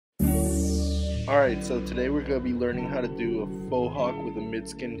Alright, so today we're going to be learning how to do a faux hawk with a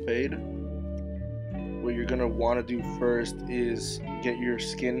mid-skin fade. What you're going to want to do first is get your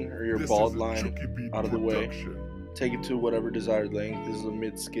skin or your bald line out of the way. Take it to whatever desired length. This is a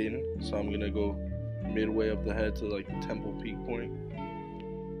mid-skin, so I'm going to go midway up the head to like the temple peak point.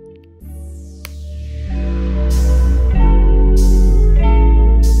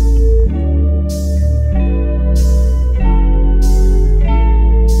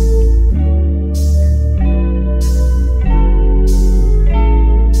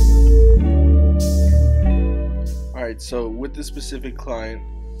 So with this specific client,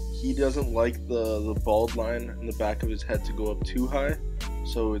 he doesn't like the bald line in the back of his head to go up too high,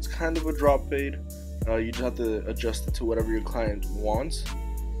 so it's kind of a drop fade. You just have to adjust it to whatever your client wants,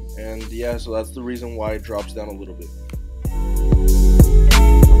 and yeah, so that's the reason why it drops down a little bit.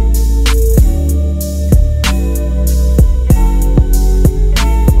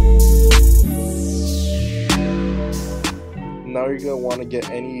 Now you're going to want to get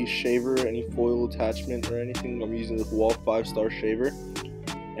any shaver, any foil attachment or anything. I'm using the Wall 5-star shaver,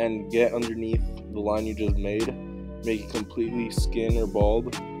 and get underneath the line you just made. Make it completely skin or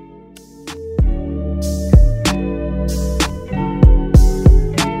bald.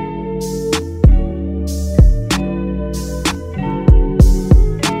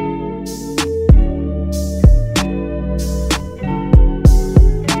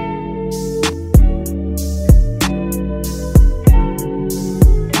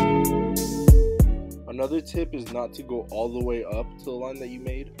 Another tip is not to go all the way up to the line that you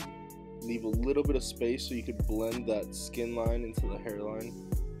made. Leave a little bit of space so you can blend that skin line into the hairline.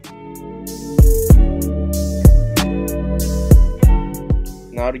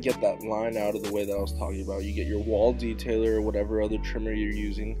 Now to get that line out of the way that I was talking about, you get your wall detailer or whatever other trimmer you're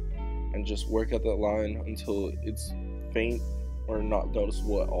using and just work at that line until it's faint or not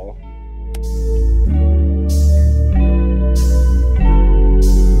noticeable at all.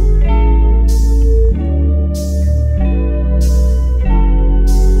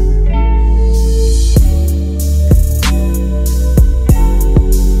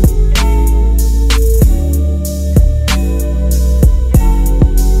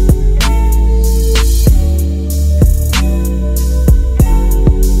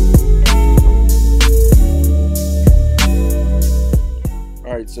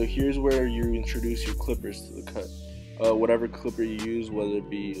 So here's where you introduce your clippers to the cut. Whatever clipper you use, whether it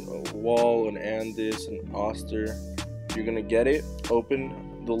be a Wall, an Andis, an Oster, you're gonna get it,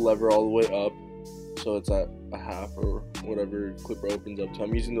 open the lever all the way up so it's at a half or whatever clipper opens up to.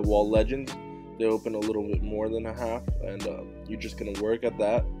 I'm using the Wall Legends. They open a little bit more than a half, and you're just gonna work at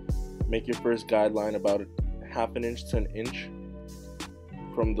that. Make your first guideline about ½ an inch to an inch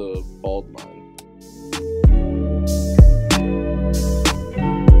from the bald line.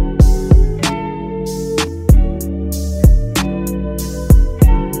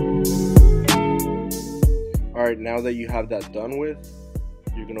 Alright, now that you have that done with,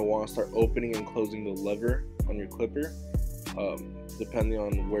 you're going to want to start opening and closing the lever on your clipper. Depending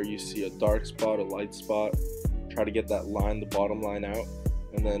on where you see a dark spot, a light spot, try to get that line, the bottom line out.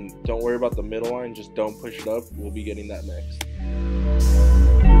 And then don't worry about the middle line, just don't push it up. We'll be getting that next.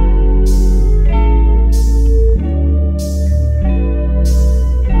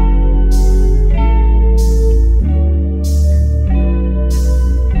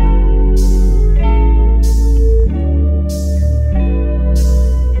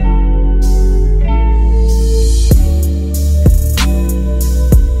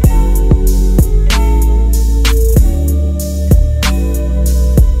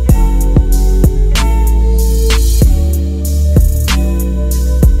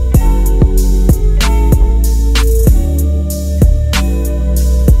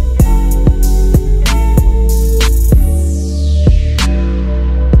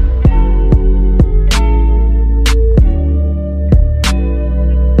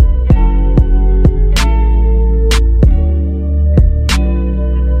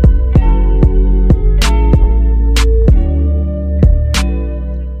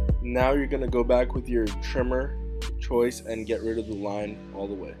 Now you're going to go back with your trimmer choice and get rid of the line all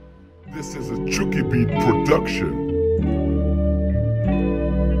the way. This is a Juki Beat production.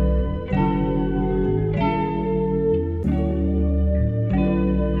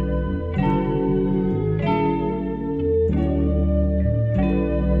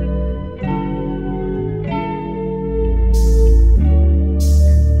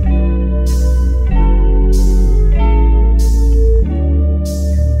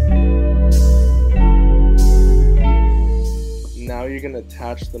 you're going to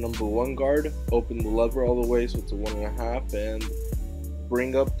attach the number 1 guard, open the lever all the way so it's a 1.5, and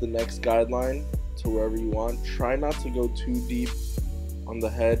bring up the next guideline to wherever you want. Try not to go too deep on the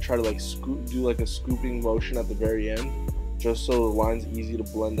head. Try to like do like a scooping motion at the very end, just so the line's easy to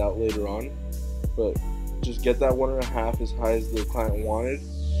blend out later on. But just get that 1.5 as high as the client wanted.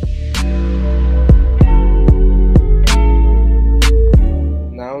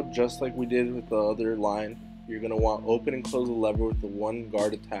 Now, just like we did with the other line, you're going to want open and close the lever with the one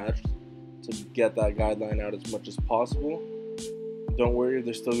guard attached to get that guideline out as much as possible. Don't worry,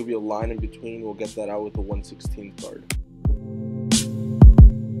 there's still going to be a line in between. We'll get that out with the 1/16 guard.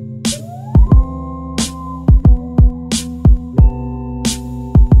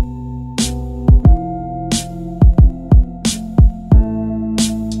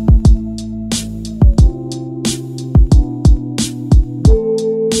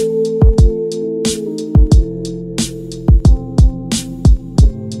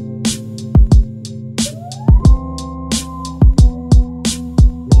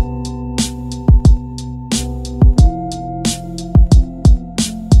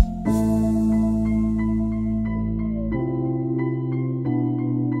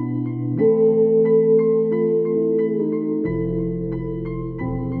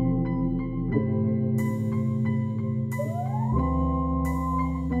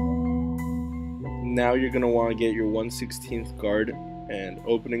 Now you're going to want to get your 1/16 guard and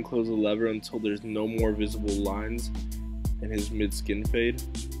open and close the lever until there's no more visible lines in his mid-skin fade.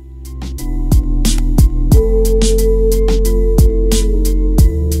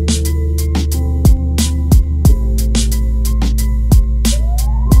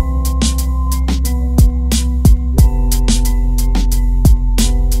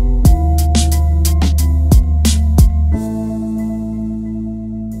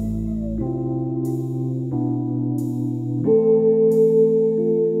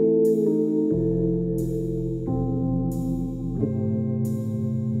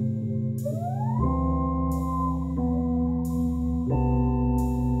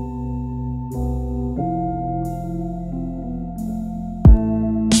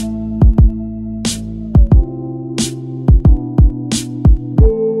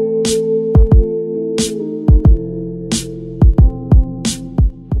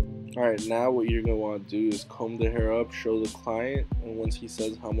 Alright, now what you're going to want to do is comb the hair up, show the client, and once he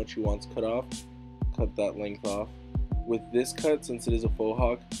says how much he wants cut off, cut that length off. With this cut, since it is a faux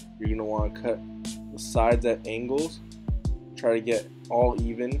hawk, you're going to want to cut the sides at angles. Try to get all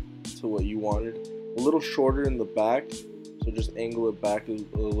even to what you wanted. A little shorter in the back, so just angle it back a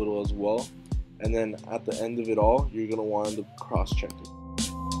little as well. And then at the end of it all, you're going to want to cross-check it.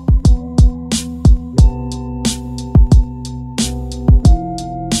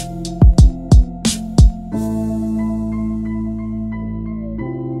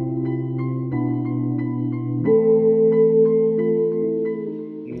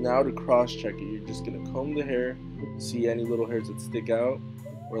 Now to cross-check it, you're just going to comb the hair, see any little hairs that stick out,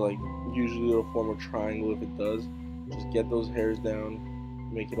 or like usually it'll form a triangle if it does. Just get those hairs down,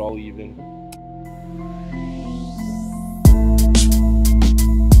 make it all even.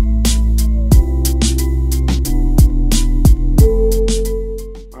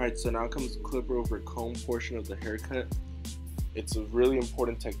 Alright, so now comes the clipper over comb portion of the haircut. It's a really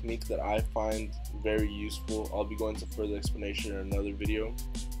important technique that I find very useful. I'll be going into further explanation in another video.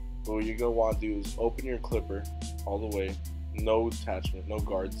 But what you're going to want to do is open your clipper all the way, no attachment, no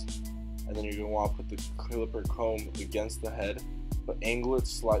guards, and then you're going to want to put the clipper comb against the head, but angle it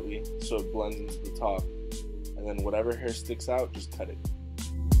slightly so it blends into the top, and then whatever hair sticks out, just cut it.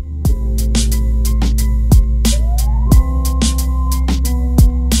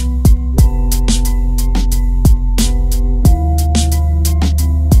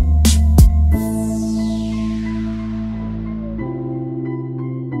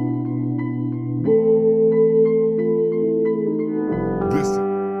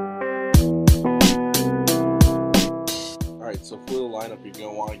 So for the lineup, you're going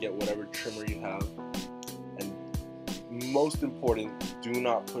to want to get whatever trimmer you have, and most important, do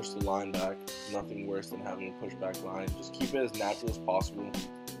not push the line back. Nothing worse than having a pushback line. Just keep it as natural as possible.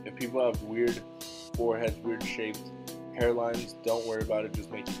 If people have weird foreheads, weird shaped hairlines, don't worry about it,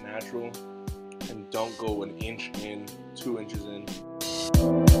 just make it natural, and don't go 1 inch in, 2 inches in.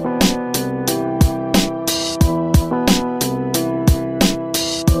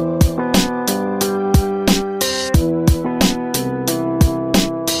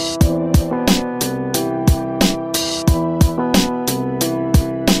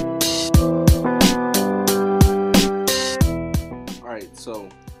 So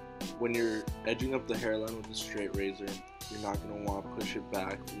when you're edging up the hairline with a straight razor, you're not going to want to push it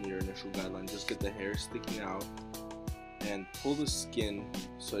back from your initial guideline. Just get the hair sticking out and pull the skin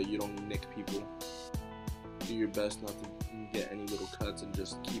so you don't nick people. Do your best not to get any little cuts and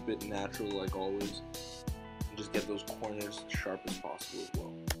just keep it natural like always. And just get those corners sharp as possible as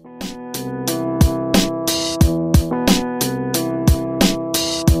well.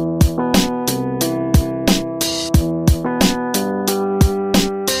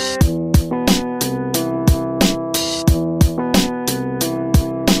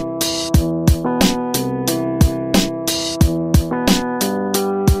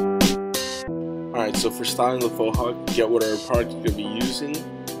 Alright, so for styling the faux hawk, get whatever product you're going to be using,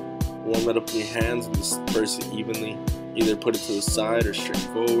 warm it up in your hands and disperse it evenly. Either put it to the side or straight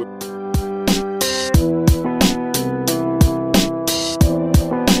forward.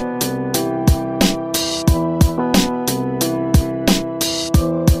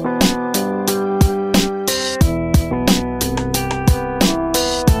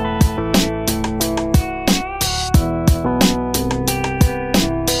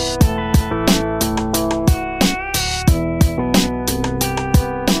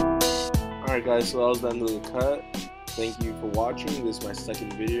 Alright guys, so that was the end of the cut. Thank you for watching. This is my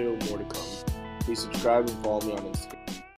second video, more to come. Please subscribe and follow me on Instagram.